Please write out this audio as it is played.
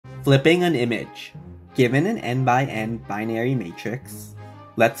Flipping an image. Given an n by n binary matrix,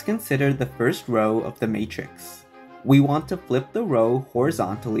 let's consider the first row of the matrix. We want to flip the row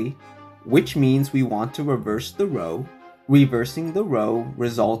horizontally, which means we want to reverse the row. Reversing the row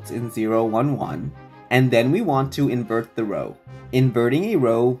results in 0, 1, 1, and then we want to invert the row. Inverting a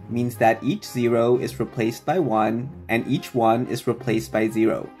row means that each 0 is replaced by 1 and each 1 is replaced by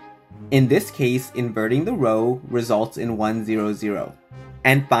 0. In this case, inverting the row results in 1, 0, 0.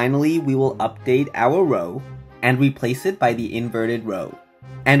 And finally, we will update our row and replace it by the inverted row.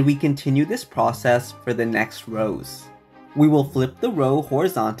 And we continue this process for the next rows. We will flip the row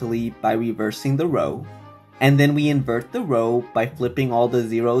horizontally by reversing the row, and then we invert the row by flipping all the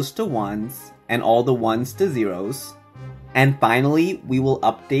 0s to 1s and all the 1s to 0s. And finally, we will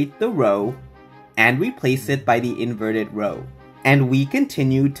update the row and replace it by the inverted row. And we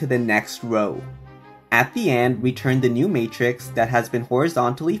continue to the next row. At the end, return the new matrix that has been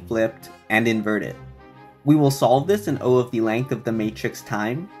horizontally flipped and inverted. We will solve this in O of the length of the matrix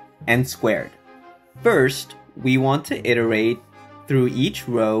time, n squared. First, we want to iterate through each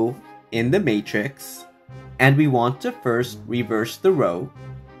row in the matrix, and we want to first reverse the row.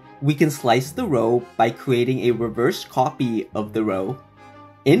 We can slice the row by creating a reverse copy of the row.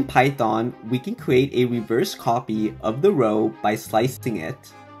 In Python, we can create a reverse copy of the row by slicing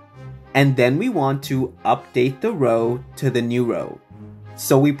it. And then we want to update the row to the new row.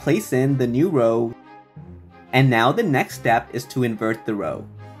 So we place in the new row, and now the next step is to invert the row.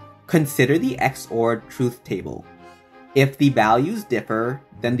 Consider the XOR truth table. If the values differ,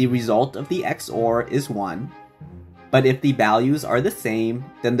 then the result of the XOR is 1. But if the values are the same,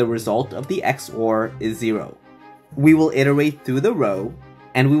 then the result of the XOR is 0. We will iterate through the row,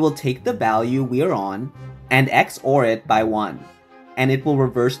 and we will take the value we are on and XOR it by 1. And it will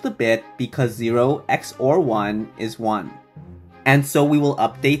reverse the bit because 0 XOR 1 is 1. And so we will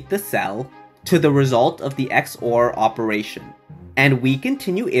update the cell to the result of the XOR operation. And we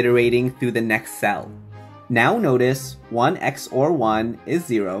continue iterating through the next cell. Now notice 1 XOR 1 is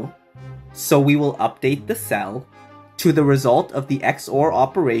 0, so we will update the cell to the result of the XOR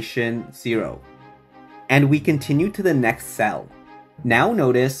operation 0. And we continue to the next cell. Now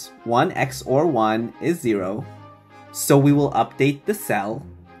notice 1 XOR 1 is 0, so we will update the cell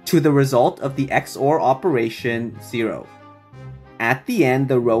to the result of the XOR operation 0. At the end,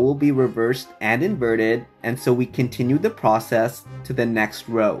 the row will be reversed and inverted, and so we continue the process to the next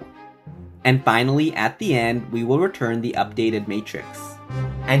row. And finally, at the end, we will return the updated matrix.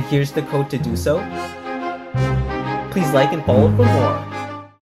 And here's the code to do so. Please like and follow for more.